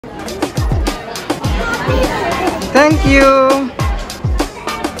Thank you.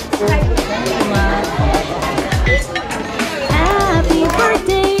 Happy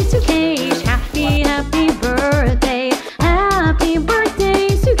birthday, Sukesh. Happy birthday. Happy birthday,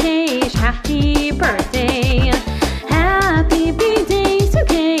 Sukesh. Happy birthday. Happy B-day,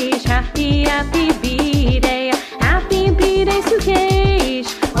 Sukesh. Happy B-day. Happy B-day, Sukesh.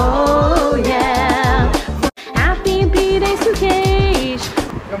 Oh yeah. Happy B-day, Sukesh.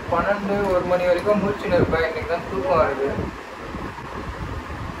 12 மணி வரைக்கும் மூச்சுன்னு இருப்பேன். இன்னைக்கு தான் தூக்கம் வருது.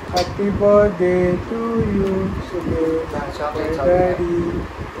 Happy birthday to you, Sukesh. Daddy.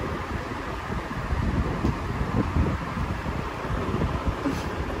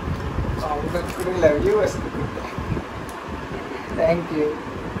 உங்களுக்கு இல்லை, வியூவர்ஸ்க்கு. Thank you.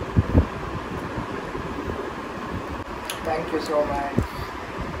 Thank you so much.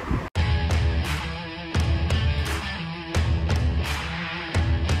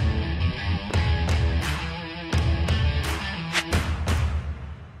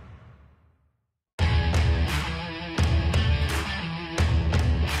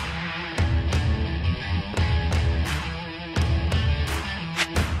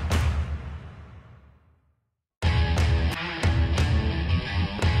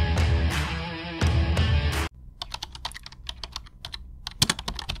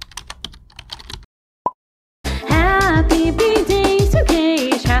 Happy B-day,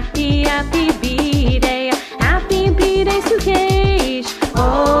 Sukesh. Happy B-day. Happy B-day, Sukesh.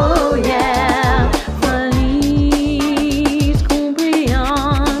 Oh yeah. Feliz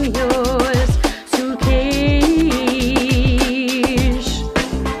cumpleaños, Sukesh.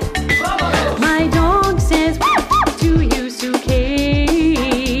 My dog says to you,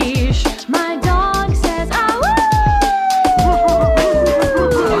 Sukesh. My dog says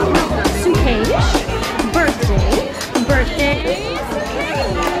Sukesh. Birthday.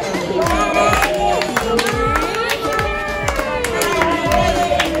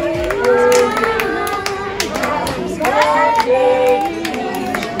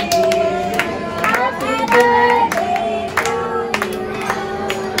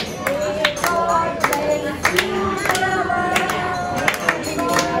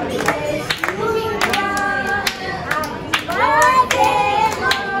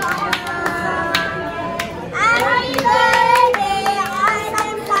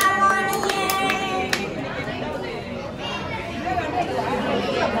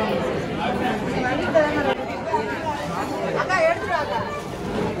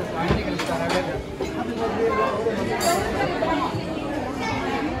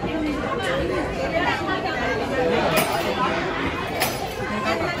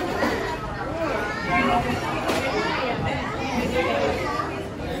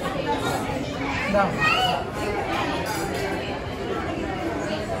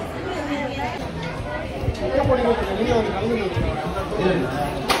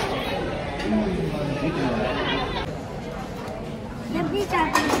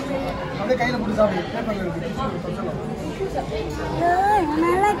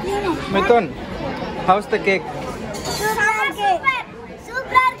 Mithun, how's the cake?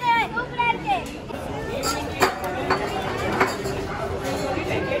 Super cake.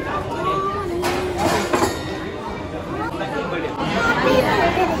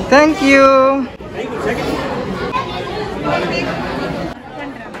 Thank you.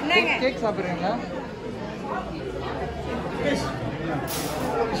 Cake சாப்பிடுறீங்களா?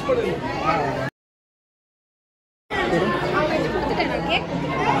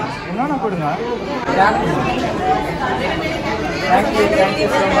 என்னன்னா கொடுங்க. Thank you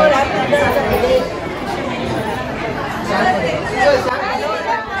so much.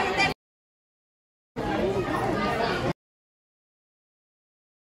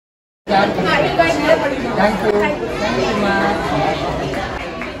 Thank you.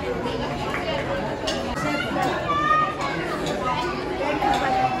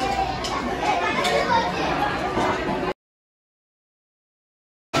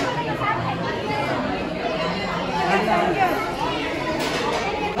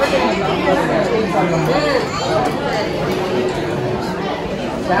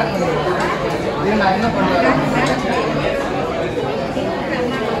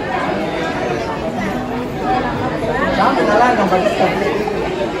 நல்லா இருக்கும்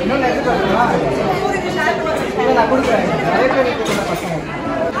இன்னொன்று எதிர்பார்க்கலாம் இல்லை நான் கொடுக்குறேன் நிறைய பேர் இருக்கிற பசங்க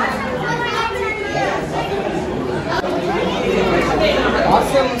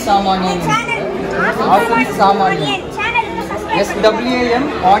Awesome SaamOnion SWAM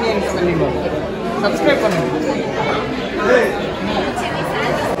Onion spelling subscribe பண்ணுங்க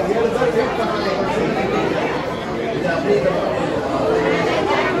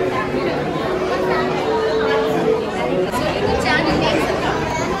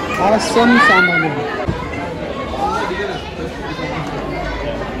Awesome SaamOnion.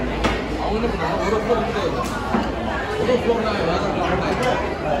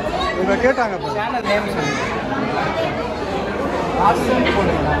 இவங்க கேட்டாங்க சேனல் நேம் சொல்லு. Awesome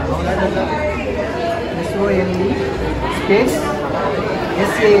போடுங்களா? SOME ஸ்பேஸ்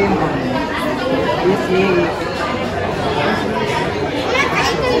SAM போடுங்க. SAM.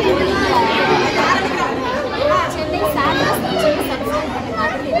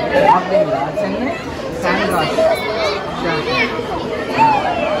 அப்படிங்களா? சென்னை சாண்ட்ராஸ்.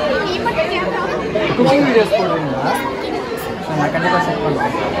 குக்கிங் வீடியோஸ் போடுறீங்களா? நான் கண்டிப்பாக செக்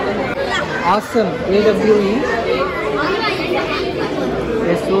பண்ணுறேன். Awesome AWE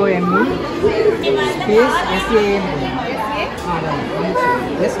SOME space SAM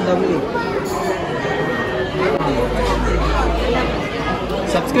SWE.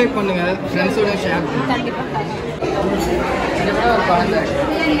 Subscribe பண்ணுங்க, ஃப்ரெண்ட்ஸோட ஷேர் பண்ணுங்க. இதை விட ஒரு குழந்தை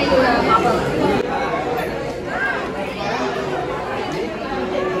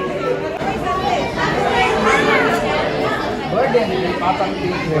பர்த்டே அன்னைக்கு பாப்பாக்கு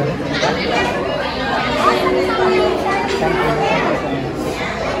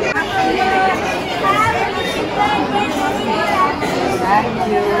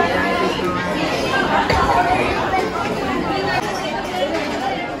thank you.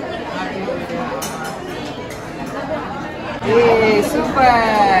 Hey, super!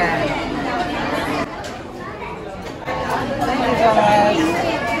 Thank you so much.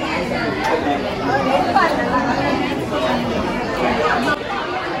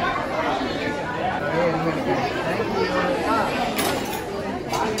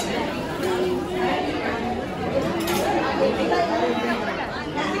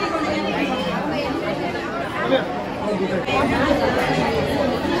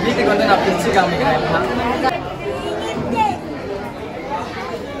 வீட்டுக்கு வந்து நான் பிரிச்சு காமிக்கிறேன்.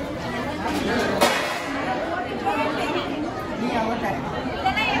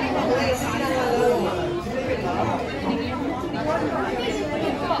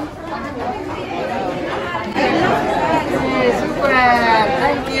 Super!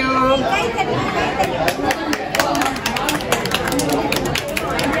 Thank you!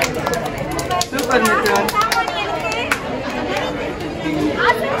 Super, Mithun!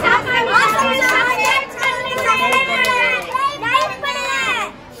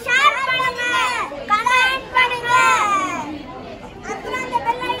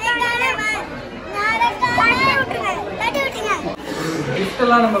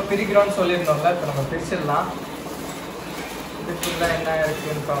 கிஃப்டெல்லாம் நம்ம பிரிக்கிறோம்னு சொல்லியிருந்தோம்ல, இப்போ நம்ம பிரிச்சிடலாம். இதுக்குள்ள என்ன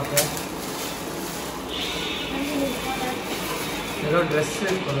இருக்குன்னு பார்ப்போம். ஏதோ ட்ரெஸ்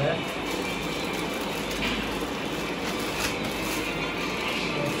இருக்குல்ல,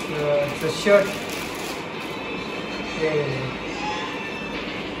 ஷர்ட்.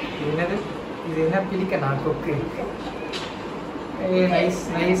 என்னது இது? என்ன பிடிக்க நான் கொக்கு. Nice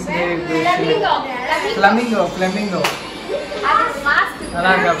nice. ஃப்ளமிங்கோ ஃப்ளமிங்கோ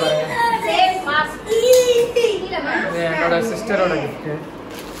நல்லா இருக்கா பாருங்க. இது என்னோட சிஸ்டரோட கிஃப்ட்.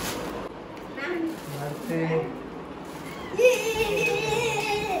 அடுத்து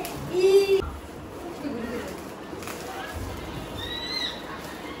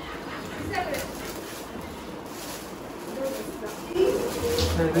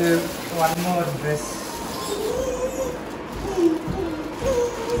இது one more dress.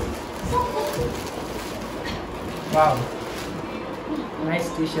 Wow, nice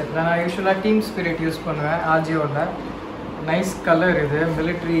T shirt. நான் யூஸ்வலாக டீம் ஸ்பிரிட் யூஸ் பண்ணுவேன் ஆஜியோவில். நைஸ் கலர் இது,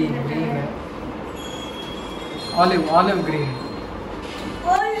 military green, olive green.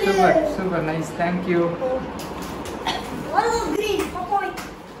 Super super nice, thank you.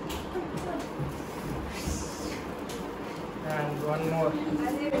 And one more.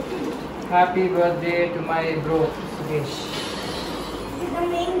 Happy birthday to my bro, Sudesh.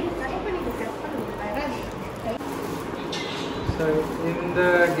 So, in the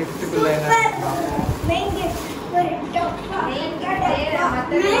gift line,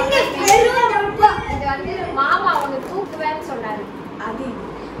 மாமா உன்னை தூக்குவேன்னு சொன்னாரு. அது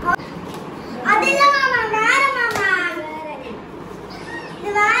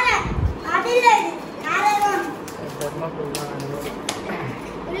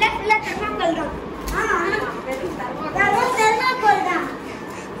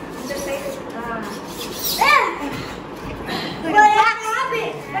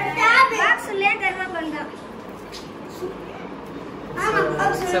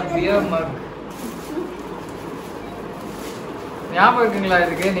it's a beer mug. ஞாபகம் இருக்குங்களா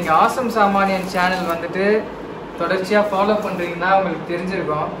இதுக்கு? நீங்கள் ஆசம் சாமானியன் சேனல் வந்துட்டு தொடர்ச்சியாக ஃபாலோ பண்ணுறீங்கன்னா உங்களுக்கு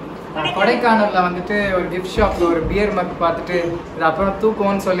தெரிஞ்சிருக்கும். கொடைக்கானல்ல வந்துட்டு ஒரு கிஃப்ட் ஷாப்ல ஒரு பியர் மக் பார்த்துட்டு இது அப்புறம்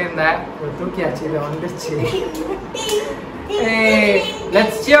தூக்குவோன்னு சொல்லியிருந்தேன். ஒரு தூக்கியாச்சு, இது வந்துருச்சு. Hey,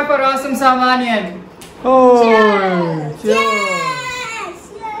 let's cheer for Awesome SaamOnion. Oh, Cheers.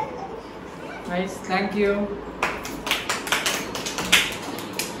 Nice, thank you.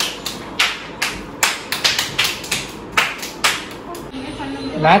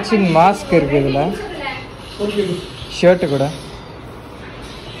 Matching mask இருக்கு இதுல, ஷர்ட் கூட.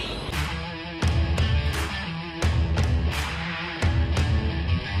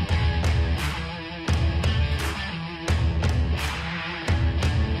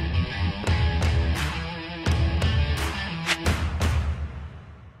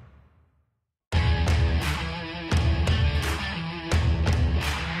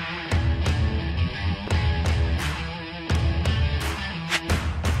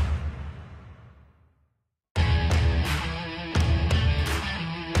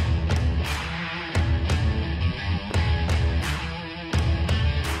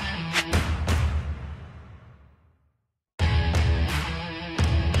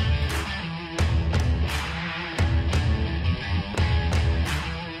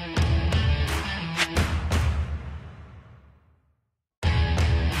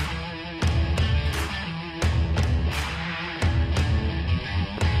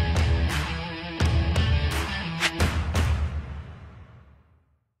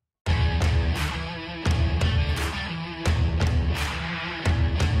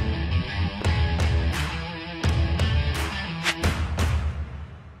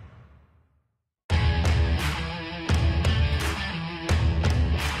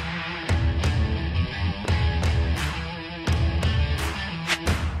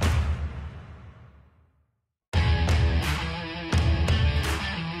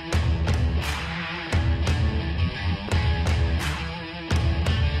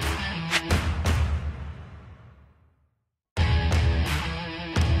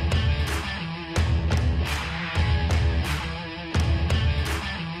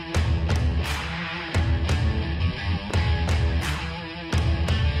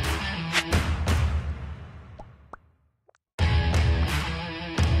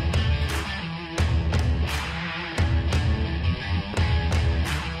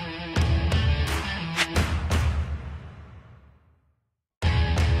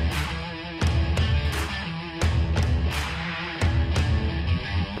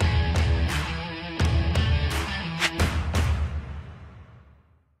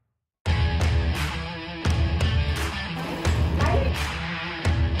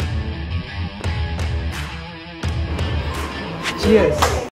 Cheers.